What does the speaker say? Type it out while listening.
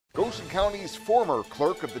Goshen County's former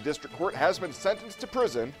clerk of the district court has been sentenced to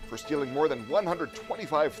prison for stealing more than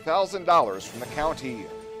 $125,000 from the county.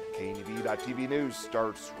 KNEB.TV News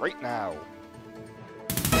starts right now.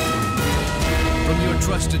 From your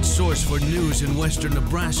trusted source for news in western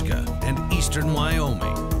Nebraska and eastern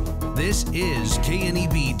Wyoming, this is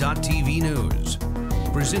KNEB.TV News.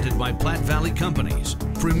 Presented by Platte Valley Companies,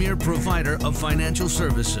 premier provider of financial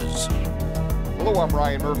services. Hello, I'm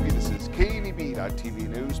Ryan Murphy. This is KNEB.TV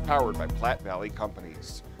News, powered by Platte Valley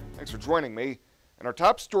Companies. Thanks for joining me. In our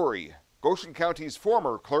top story, Goshen County's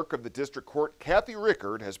former clerk of the district court, Kathy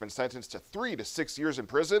Rickard, has been sentenced to 3 to 6 years in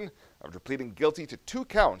prison after pleading guilty to 2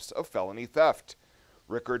 counts of felony theft.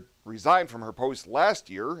 Rickard resigned from her post last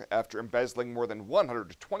year after embezzling more than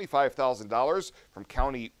 $125,000 from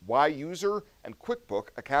county Y-user and QuickBook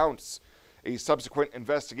accounts. A subsequent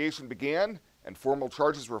investigation began, and formal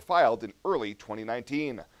charges were filed in early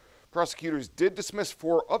 2019. Prosecutors did dismiss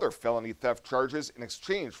 4 other felony theft charges in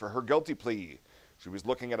exchange for her guilty plea. She was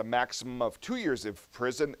looking at a maximum of 2 years of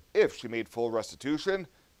prison if she made full restitution,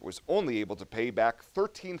 but was only able to pay back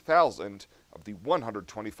 $13,000 of the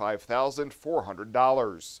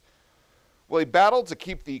 $125,400. Well, a battle to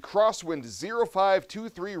keep the crosswind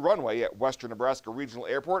 0523 runway at Western Nebraska Regional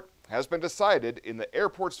Airport has been decided in the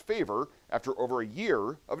airport's favor after over a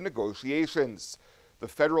year of negotiations. The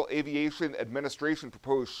Federal Aviation Administration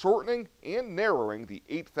proposed shortening and narrowing the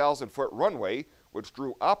 8,000-foot runway, which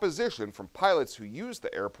drew opposition from pilots who use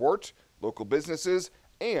the airport, local businesses,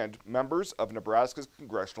 and members of Nebraska's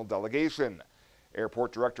congressional delegation.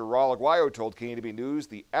 Airport Director Raul Aguayo told KNEB News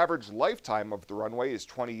the average lifetime of the runway is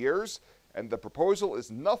 20 years, and the proposal is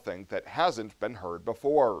nothing that hasn't been heard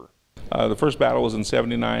before. The first battle was in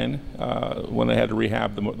 '79 when they had to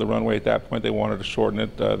rehab the runway. At that point, they wanted to shorten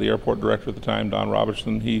it. The airport director at the time, Don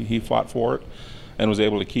Robertson, he fought for it and was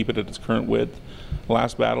able to keep it at its current width. The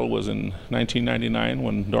last battle was in 1999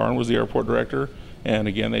 when Darn was the airport director, and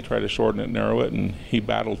again they tried to shorten it, narrow it, and he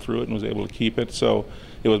battled through it and was able to keep it. So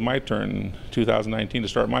it was my turn in 2019 to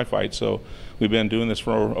start my fight. So we've been doing this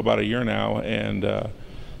for about a year now, and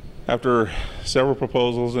after several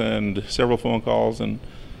proposals and several phone calls and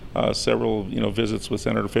several visits with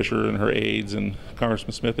Senator Fisher and her aides and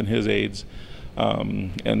Congressman Smith and his aides,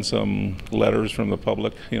 and some letters from the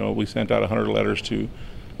public. We sent out 100 letters to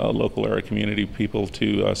local area community people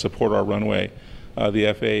to support our runway.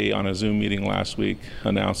 The FAA on a Zoom meeting last week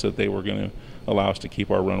announced that they were going to allow us to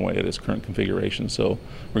keep our runway at its current configuration. So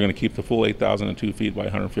we're going to keep the full 8,002 feet by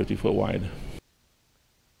 150 foot wide.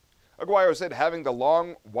 Aguayo said having the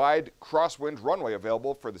long, wide crosswind runway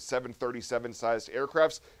available for the 737-sized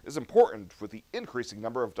aircrafts is important with the increasing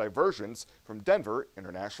number of diversions from Denver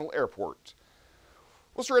International Airport.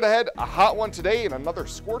 Well, straight ahead, a hot one today and another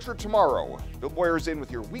scorcher tomorrow. Bill Boyer's in with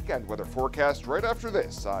your weekend weather forecast right after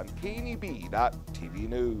this on KNEB.TV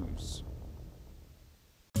News.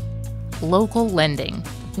 Local lending.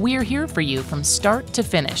 We're here for you from start to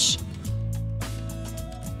finish.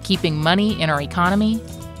 Keeping money in our economy,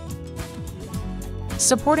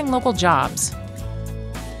 supporting local jobs,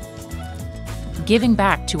 giving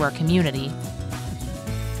back to our community,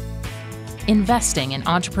 investing in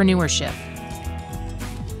entrepreneurship,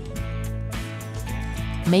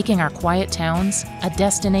 making our quiet towns a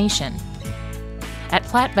destination. At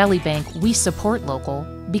Platte Valley Bank, we support local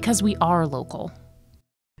because we are local.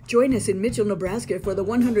 Join us in Mitchell, Nebraska for the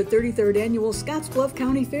 133rd Annual Scottsbluff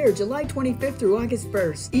County Fair, July 25th through August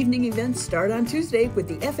 1st. Evening events start on Tuesday with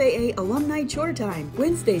the FAA Alumni Chore Time.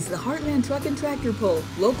 Wednesday's the Heartland Truck and Tractor Pull.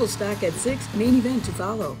 Local stock at 6, main event to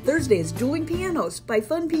follow. Thursday is Dueling Pianos by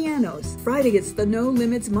Fun Pianos. Friday it's the No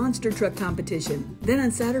Limits Monster Truck Competition. Then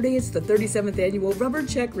on Saturday it's the 37th Annual Rubber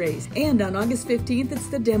Check Race. And on August 15th it's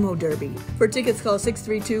the Demo Derby. For tickets call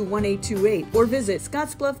 632-1828 or visit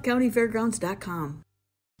ScottsBluffCountyFairgrounds.com.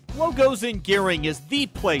 Logos in Gering is the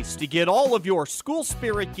place to get all of your school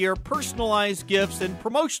spirit gear, personalized gifts, and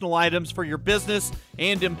promotional items for your business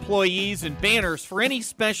and employees and banners for any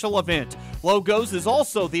special event. Logos is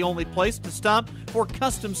also the only place to stop for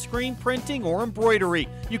custom screen printing or embroidery.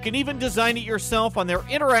 You can even design it yourself on their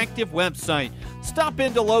interactive website. Stop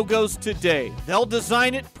into Logos today. They'll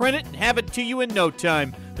design it, print it, and have it to you in no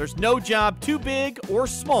time. There's no job too big or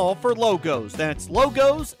small for Logos. That's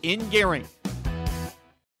Logos in Gering.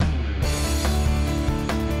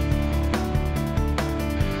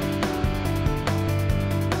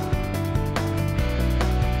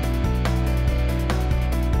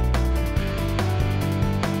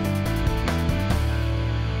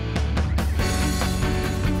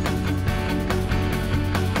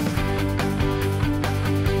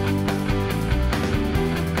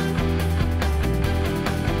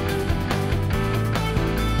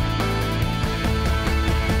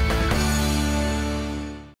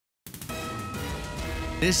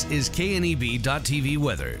 This is KNEB.TV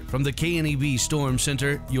weather from the KNEB Storm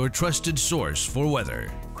Center, your trusted source for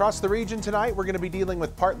weather. Across the region tonight, we're going to be dealing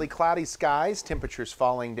with partly cloudy skies, temperatures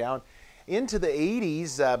falling down into the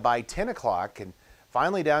 80s by 10 o'clock and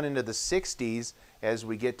finally down into the 60s as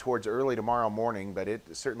we get towards early tomorrow morning, but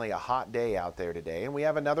it's certainly a hot day out there today. And we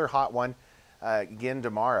have another hot one again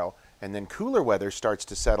tomorrow, and then cooler weather starts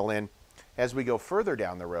to settle in as we go further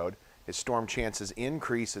down the road as storm chances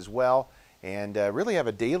increase as well, and really have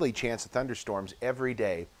a daily chance of thunderstorms every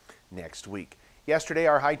day next week. Yesterday,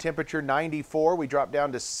 our high temperature 94. We dropped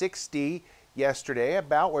down to 60 yesterday,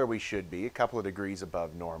 about where we should be, a couple of degrees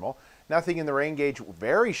above normal. Nothing in the rain gauge,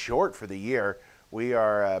 very short for the year. We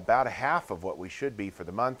are about a half of what we should be for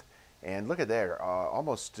the month. And look at there,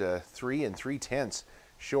 almost 3 3/10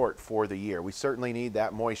 short for the year. We certainly need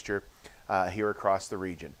that moisture here across the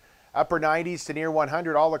region. Upper 90s to near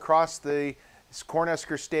 100 all across the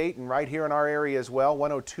Cornhusker State and right here in our area as well.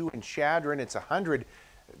 102 in Chadron. It's 100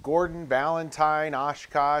 Gordon, Valentine,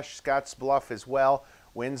 Oshkosh, Scottsbluff as well.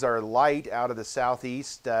 Winds are light out of the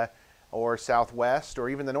southeast or southwest or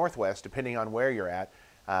even the northwest, depending on where you're at.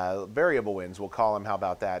 Variable winds, we'll call them. How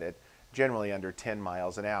about that? At generally under 10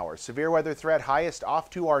 miles an hour. Severe weather threat highest off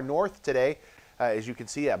to our north today. As you can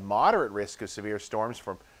see, a moderate risk of severe storms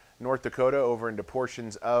from North Dakota over into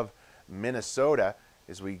portions of Minnesota.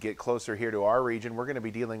 As we get closer here to our region, we're going to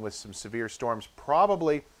be dealing with some severe storms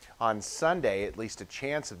probably on Sunday, at least a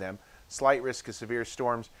chance of them. Slight risk of severe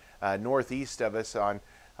storms northeast of us on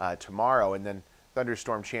tomorrow, and then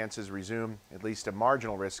thunderstorm chances resume, at least a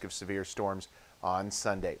marginal risk of severe storms on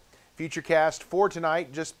Sunday. Futurecast for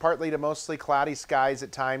tonight, just partly to mostly cloudy skies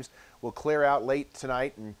at times. Will clear out late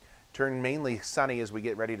tonight and turn mainly sunny as we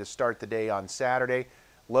get ready to start the day on Saturday.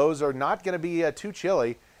 Lows are not going to be too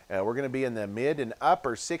chilly. We're going to be in the mid and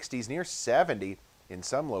upper 60s, near 70 in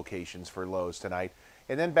some locations for lows tonight.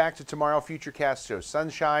 And then back to tomorrow, Futurecast shows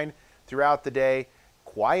sunshine throughout the day,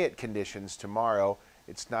 quiet conditions tomorrow.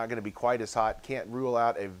 It's not going to be quite as hot. Can't rule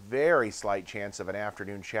out a very slight chance of an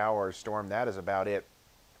afternoon shower or storm. That is about it.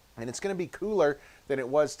 And it's going to be cooler than it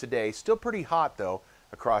was today. Still pretty hot, though,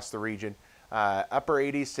 across the region. Upper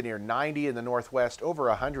 80s to near 90 in the northwest, over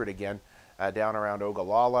 100 again down around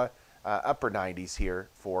Ogallala. Upper 90s here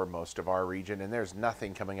for most of our region, and there's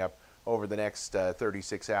nothing coming up over the next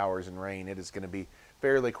 36 hours in rain. It is going to be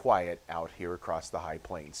fairly quiet out here across the high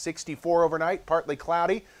plains. 64 overnight, partly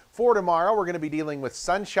cloudy. For tomorrow, we're going to be dealing with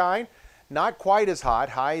sunshine. Not quite as hot.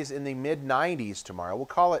 Highs in the mid-90s tomorrow. We'll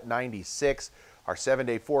call it 96. Our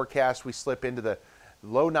 7-day forecast, we slip into the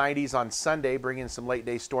low 90s on Sunday, bring in some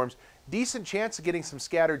late-day storms. Decent chance of getting some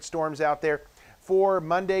scattered storms out there for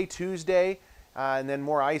Monday, Tuesday, and then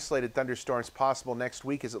more isolated thunderstorms possible next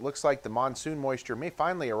week, as it looks like the monsoon moisture may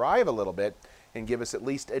finally arrive a little bit and give us at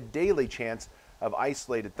least a daily chance of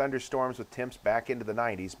isolated thunderstorms with temps back into the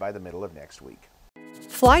 90s by the middle of next week.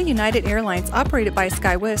 Fly United Airlines, operated by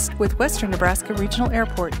SkyWest with Western Nebraska Regional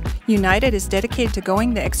Airport. United is dedicated to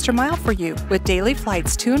going the extra mile for you with daily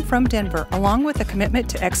flights to and from Denver, along with a commitment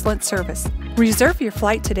to excellent service. Reserve your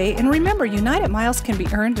flight today, and remember, United miles can be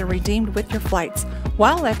earned and redeemed with your flights.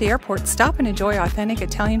 While at the airport, stop and enjoy authentic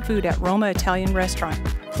Italian food at Roma Italian Restaurant.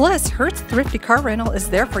 Plus, Hertz Thrifty Car Rental is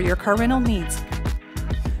there for your car rental needs.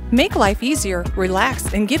 Make life easier,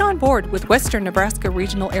 relax, and get on board with Western Nebraska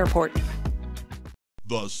Regional Airport.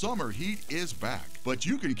 The summer heat is back, but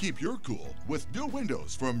you can keep your cool with new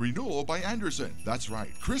windows from Renewal by Andersen. That's right,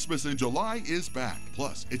 Christmas in July is back.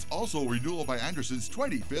 Plus, it's also Renewal by Andersen's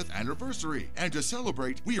 25th anniversary. And to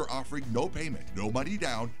celebrate, we are offering no payment, no money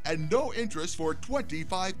down, and no interest for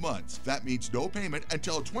 25 months. That means no payment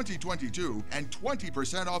until 2022 and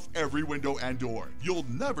 20% off every window and door. You'll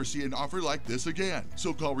never see an offer like this again.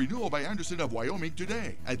 So call Renewal by Andersen of Wyoming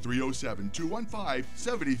today at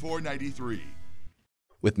 307-215-7493.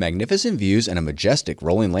 With magnificent views and a majestic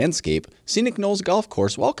rolling landscape, Scenic Knolls Golf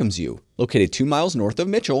Course welcomes you. Located 2 miles north of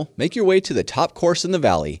Mitchell, make your way to the top course in the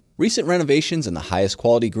valley. Recent renovations and the highest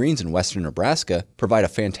quality greens in western Nebraska provide a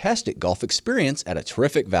fantastic golf experience at a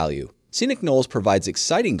terrific value. Scenic Knolls provides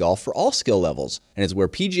exciting golf for all skill levels and is where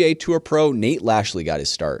PGA Tour pro Nate Lashley got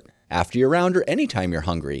his start. After your round or anytime you're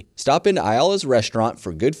hungry, stop into Ayala's restaurant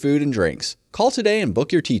for good food and drinks. Call today and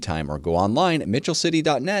book your tee time or go online at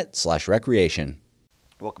mitchellcity.net/recreation.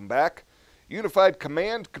 Welcome back. Unified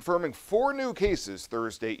Command confirming 4 new cases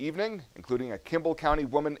Thursday evening, including a Kimball County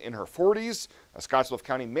woman in her 40s, a Scottsbluff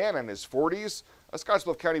County man in his 40s, a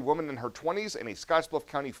Scottsbluff County woman in her 20s, and a Scottsbluff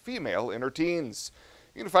County female in her teens.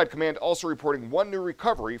 Unified Command also reporting 1 new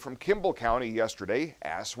recovery from Kimball County yesterday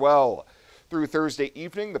as well. Through Thursday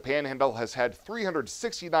evening, the Panhandle has had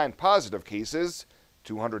 369 positive cases,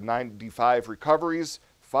 295 recoveries,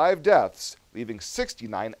 5 deaths, leaving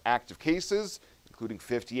 69 active cases, including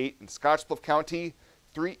 58 in Scottsbluff County,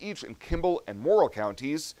 3 each in Kimball and Morrill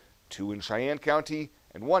counties, 2 in Cheyenne County,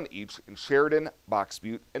 and 1 each in Sheridan, Box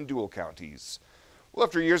Butte, and Dual counties. Well,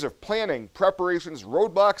 after years of planning, preparations,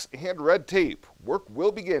 roadblocks, and red tape, work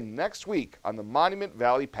will begin next week on the Monument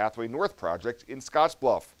Valley Pathway North project in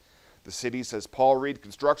Scottsbluff. The city says Paul Reed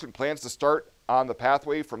Construction plans to start on the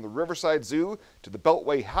pathway from the Riverside Zoo to the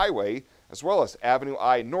Beltway Highway, as well as Avenue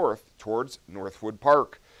I North towards Northwood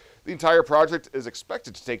Park. The entire project is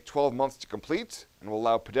expected to take 12 months to complete and will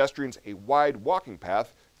allow pedestrians a wide walking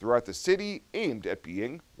path throughout the city aimed at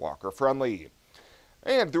being walker-friendly.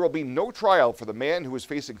 And there will be no trial for the man who is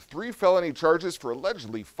facing 3 felony charges for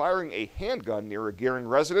allegedly firing a handgun near a Gering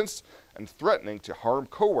residence and threatening to harm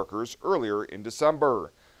coworkers earlier in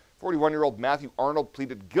December. 41-year-old Matthew Arnold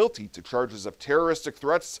pleaded guilty to charges of terroristic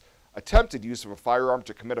threats, attempted use of a firearm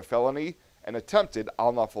to commit a felony, and attempted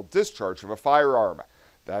unlawful discharge of a firearm.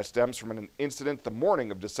 That stems from an incident the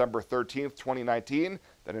morning of December 13, 2019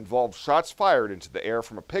 that involved shots fired into the air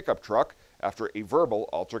from a pickup truck after a verbal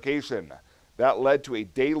altercation. That led to a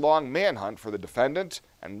day-long manhunt for the defendant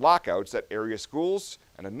and lockouts at area schools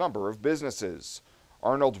and a number of businesses.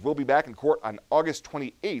 Arnold will be back in court on August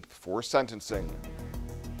 28th for sentencing.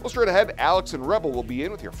 Well, straight ahead, Alex and Rebel will be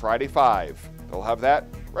in with your Friday 5. They'll have that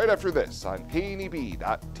right after this on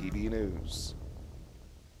KNEB.TV News.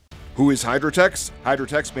 Who is Hydrotex?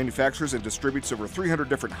 Hydrotex manufactures and distributes over 300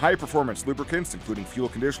 different high-performance lubricants, including fuel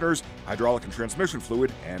conditioners, hydraulic and transmission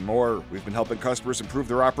fluid, and more. We've been helping customers improve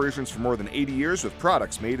their operations for more than 80 years with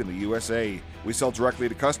products made in the USA. We sell directly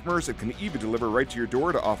to customers and can even deliver right to your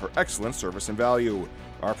door to offer excellent service and value.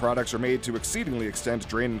 Our products are made to exceedingly extend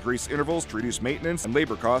drain and grease intervals to reduce maintenance and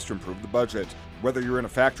labor costs to improve the budget. Whether you're in a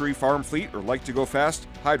factory, farm fleet, or like to go fast,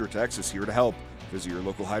 Hydrotex is here to help. Visit your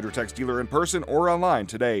local Hydrotex dealer in person or online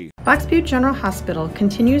today. Box Butte General Hospital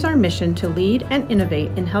continues our mission to lead and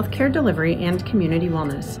innovate in healthcare delivery and community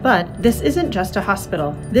wellness. But this isn't just a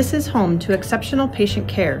hospital. This is home to exceptional patient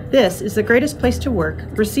care. This is the greatest place to work,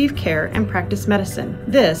 receive care, and practice medicine.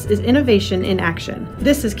 This is innovation in action.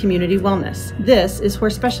 This is community wellness. This is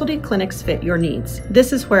where specialty clinics fit your needs.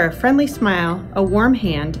 This is where a friendly smile, a warm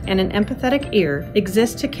hand, and an empathetic ear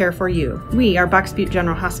exist to care for you. We are Box Butte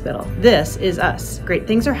General Hospital. This is us. Great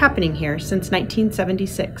things are happening here since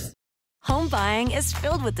 1976. Home buying is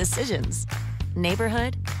filled with decisions.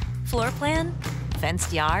 Neighborhood, floor plan,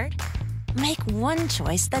 fenced yard. Make one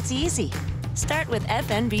choice that's easy. Start with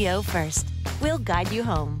FNBO first. We'll guide you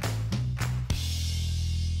home.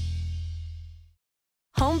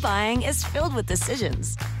 Home buying is filled with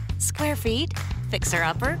decisions. Square feet,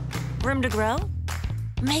 fixer-upper, room to grow.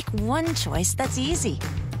 Make one choice that's easy.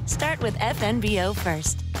 Start with FNBO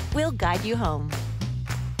first. We'll guide you home.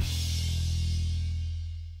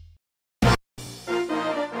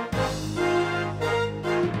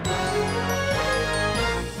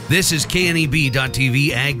 This is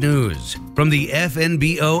KNEB.TV Ag News from the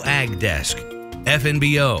FNBO Ag Desk.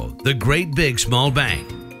 FNBO, the great big small bank.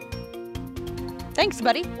 Thanks,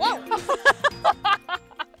 buddy. Whoa!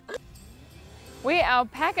 We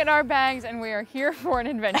outpacked our bags and we are here for an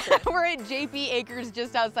adventure. We're at JP Acres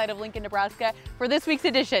just outside of Lincoln, Nebraska for this week's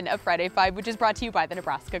edition of Friday 5, which is brought to you by the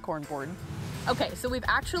Nebraska Corn Board. Okay, so we've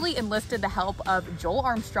actually enlisted the help of Joel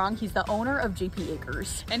Armstrong. He's the owner of JP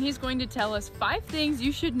Acres. And he's going to tell us 5 things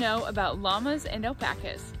you should know about llamas and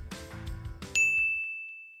alpacas.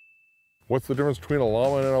 What's the difference between a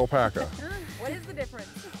llama and an alpaca? What is the difference?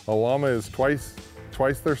 A llama is twice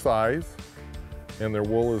their size, and their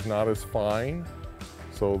wool is not as fine,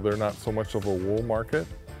 so they're not so much of a wool market,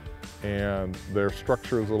 and their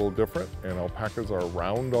structure is a little different, and alpacas are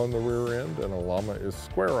round on the rear end and a llama is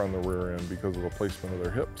square on the rear end because of the placement of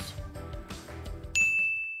their hips.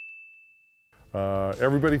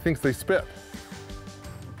 Everybody thinks they spit.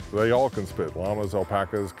 They all can spit. Llamas,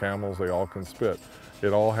 alpacas, camels, they all can spit.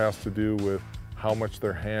 It all has to do with how much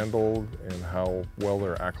they're handled and how well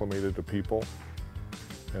they're acclimated to people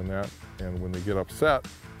and that. And when they get upset,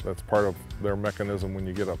 that's part of their mechanism when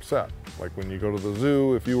you get upset. Like when you go to the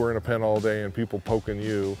zoo, if you were in a pen all day and people poking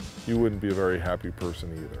you, you wouldn't be a very happy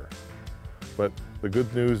person either. But the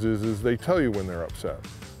good news is they tell you when they're upset.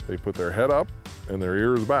 They put their head up and their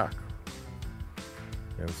ears back.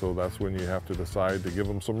 And so that's when you have to decide to give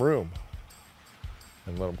them some room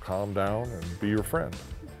and let them calm down and be your friend.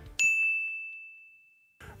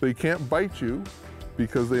 They can't bite you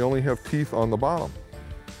because they only have teeth on the bottom.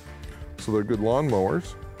 So they're good lawn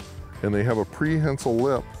mowers, and they have a prehensile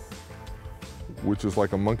lip, which is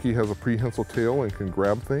like a monkey has a prehensile tail and can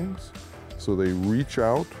grab things. So they reach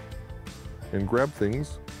out and grab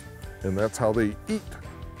things, and that's how they eat.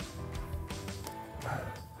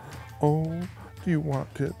 Oh, do you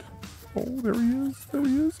want it? Oh, there he is. There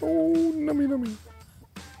he is. Oh, nummy, nummy.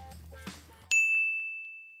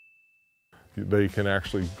 They can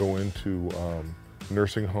actually go into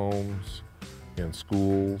nursing homes and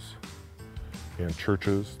schools and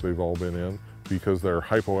churches. They've all been in because they're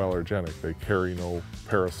hypoallergenic. They carry no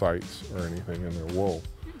parasites or anything in their wool.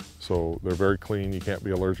 So they're very clean. You can't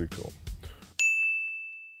be allergic to them.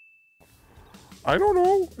 I don't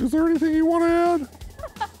know. Is there anything you want to add?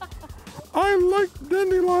 I like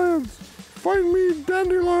dandelions. Find me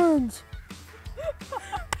dandelions.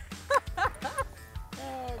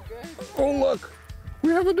 Oh, look.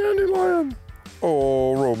 We have a dandelion.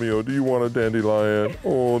 Oh, Romeo, do you want a dandelion?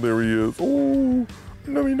 Oh, there he is. Oh,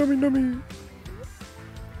 nummy, nummy, nummy.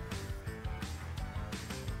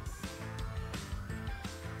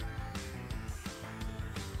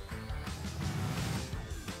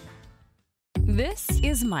 This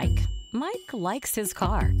is Mike. Mike likes his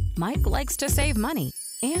car. Mike likes to save money.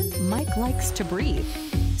 And Mike likes to breathe.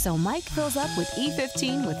 So Mike fills up with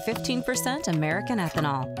E15 with 15% American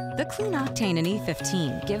ethanol. The clean octane in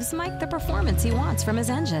E15 gives Mike the performance he wants from his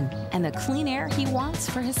engine and the clean air he wants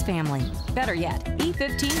for his family. Better yet,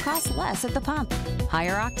 E15 costs less at the pump.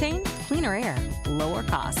 Higher octane, cleaner air, lower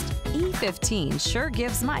cost. E15 sure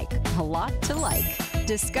gives Mike a lot to like.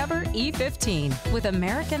 Discover E15 with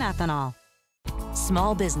American ethanol.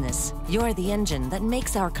 Small business, you're the engine that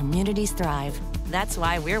makes our communities thrive. That's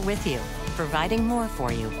why we're with you, providing more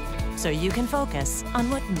for you, so you can focus on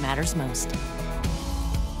what matters most.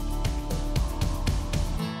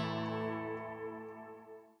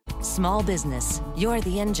 Small business, you're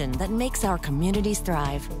the engine that makes our communities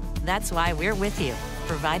thrive. That's why we're with you,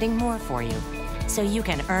 providing more for you, so you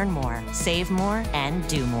can earn more, save more, and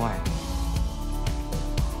do more.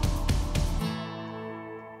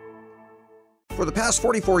 For the past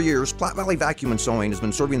 44 years, Platte Valley Vacuum and Sewing has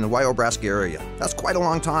been serving the Nebraska area. That's quite a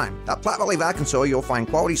long time. At Platte Valley Vac and Sew, you'll find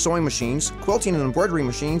quality sewing machines, quilting and embroidery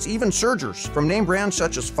machines, even sergers from name brands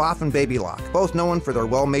such as Pfaff and Baby Lock, both known for their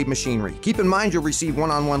well-made machinery. Keep in mind you'll receive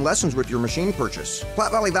one-on-one lessons with your machine purchase.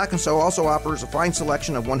 Platte Valley Vac and Sew also offers a fine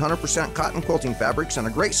selection of 100% cotton quilting fabrics and a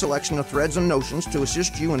great selection of threads and notions to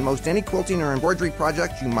assist you in most any quilting or embroidery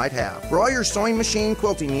project you might have. For all your sewing machine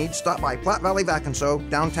quilting needs, stop by Platte Valley Vac and Sew,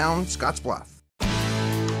 downtown Scottsbluff.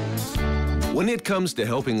 When it comes to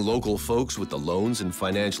helping local folks with the loans and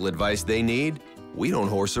financial advice they need, we don't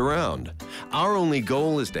horse around. Our only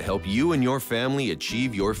goal is to help you and your family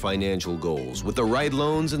achieve your financial goals with the right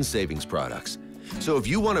loans and savings products. So if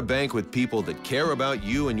you want to bank with people that care about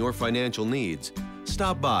you and your financial needs,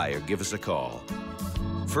 stop by or give us a call.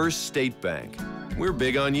 First State Bank. We're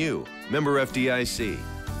big on you. Member FDIC.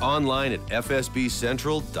 Online at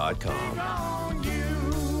fsbcentral.com.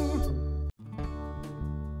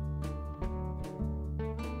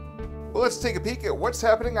 Well, let's take a peek at what's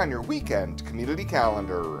happening on your weekend community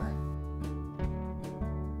calendar.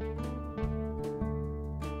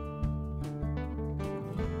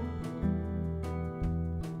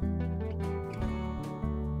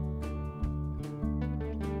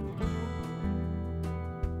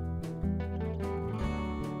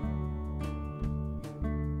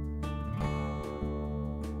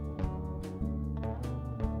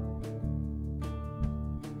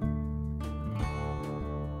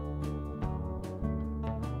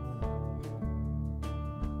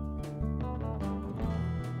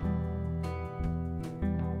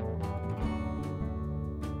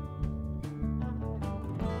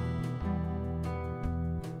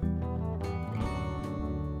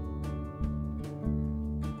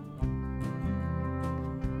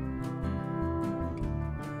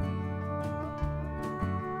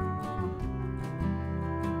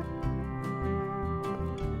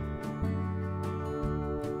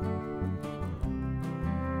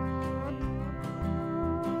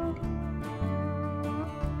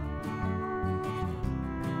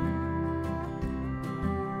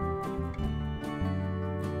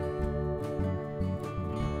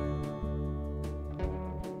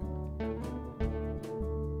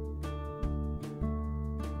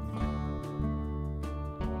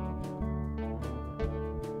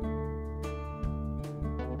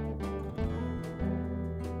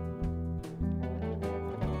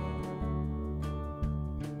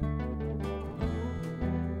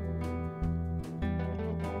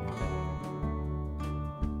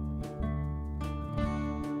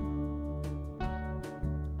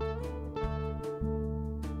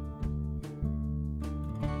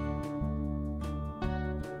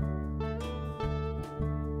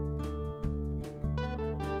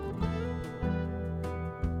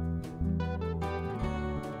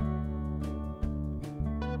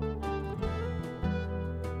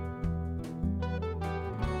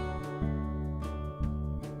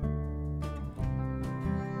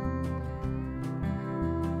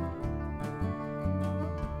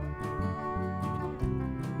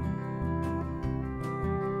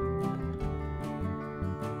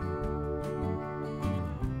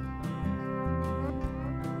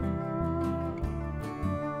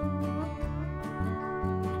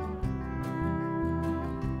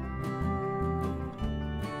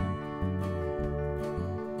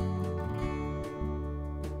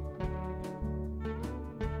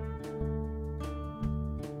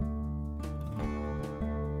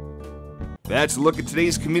 That's a look at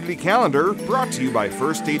today's community calendar, brought to you by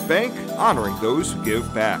First State Bank, honoring those who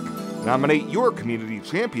give back. Nominate your community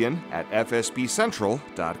champion at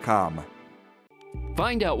fsbcentral.com.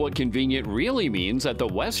 Find out what convenient really means at the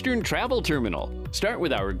Western Travel Terminal. Start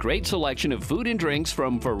with our great selection of food and drinks,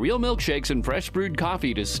 from for real milkshakes and fresh brewed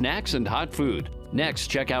coffee to snacks and hot food. Next,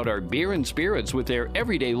 check out our beer and spirits with their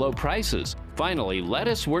everyday low prices. Finally, let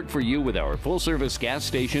us work for you with our full-service gas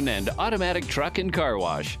station and automatic truck and car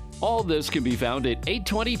wash. All this can be found at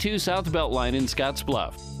 822 South Beltline in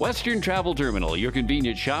Scottsbluff. Western Travel Terminal, your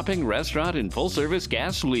convenient shopping, restaurant, and full-service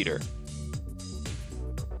gas leader.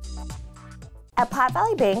 At Platte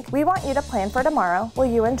Valley Bank, we want you to plan for tomorrow while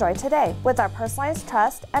you enjoy today. With our personalized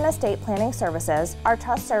trust and estate planning services, our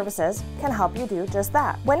trust services can help you do just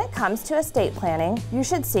that. When it comes to estate planning, you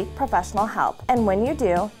should seek professional help. And when you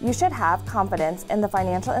do, you should have confidence in the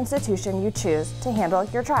financial institution you choose to handle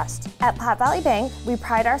your trust. At Platte Valley Bank, we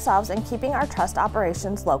pride ourselves in keeping our trust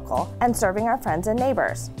operations local and serving our friends and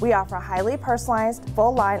neighbors. We offer a highly personalized,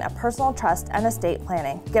 full line of personal trust and estate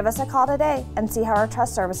planning. Give us a call today and see how our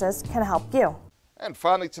trust services can help you. And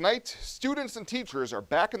finally tonight, students and teachers are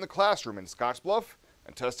back in the classroom in Scottsbluff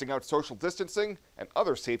and testing out social distancing and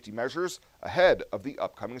other safety measures ahead of the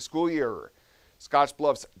upcoming school year.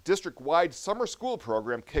 Scottsbluff's district-wide summer school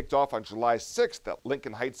program kicked off on July 6th at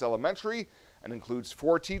Lincoln Heights Elementary and includes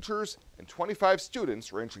 4 teachers and 25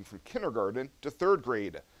 students ranging from kindergarten to 3rd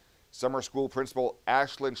grade. Summer school principal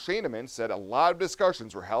Ashlyn Shaneman said a lot of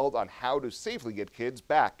discussions were held on how to safely get kids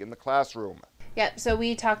back in the classroom. Yeah, so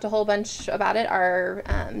we talked a whole bunch about it. Our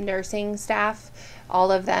nursing staff, all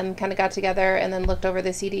of them kind of got together and then looked over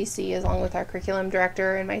the CDC along with our curriculum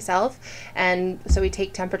director and myself. And so we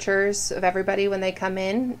take temperatures of everybody when they come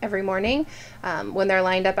in every morning. When they're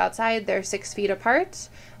lined up outside, they're 6 feet apart.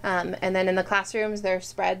 And then in the classrooms, they're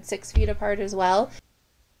spread 6 feet apart as well.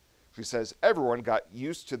 She says everyone got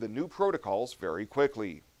used to the new protocols very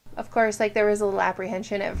quickly. Of course, there was a little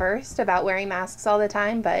apprehension at first about wearing masks all the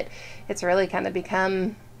time, but it's really kind of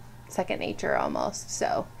become second nature almost,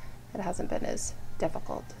 so it hasn't been as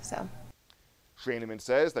difficult. Shaneman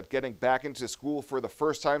says that getting back into school for the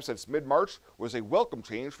first time since mid-March was a welcome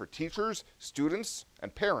change for teachers, students,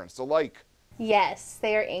 and parents alike. Yes,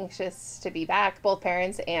 they are anxious to be back. Both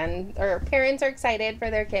parents are excited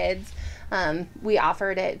for their kids. We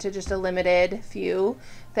offered it to just a limited few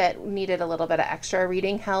that needed a little bit of extra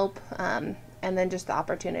reading help, and then just the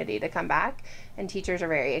opportunity to come back. And teachers are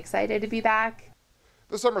very excited to be back.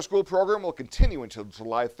 The summer school program will continue until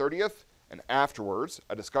July 30th, and afterwards,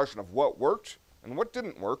 a discussion of what worked and what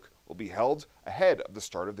didn't work will be held ahead of the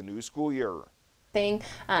start of the new school year. One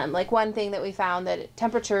thing that we found, that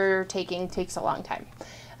temperature taking takes a long time.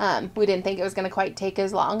 We didn't think it was going to quite take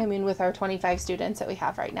as long. I mean, with our 25 students that we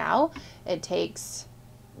have right now, it takes,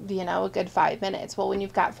 a good 5 minutes. Well, when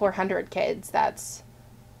you've got 400 kids, that's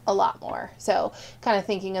a lot more. So kind of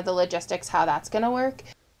thinking of the logistics, how that's going to work.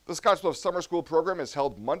 The Scottsbluff Summer School program is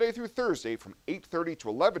held Monday through Thursday from 8:30 to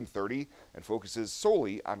 11:30 and focuses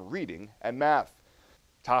solely on reading and math.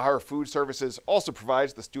 Tahar Food Services also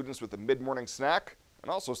provides the students with a mid-morning snack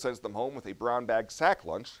and also sends them home with a brown bag sack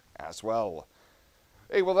lunch as well.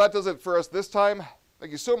 Hey, well, that does it for us this time.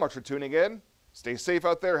 Thank you so much for tuning in. Stay safe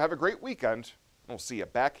out there. Have a great weekend. We'll see you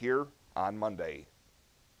back here on Monday.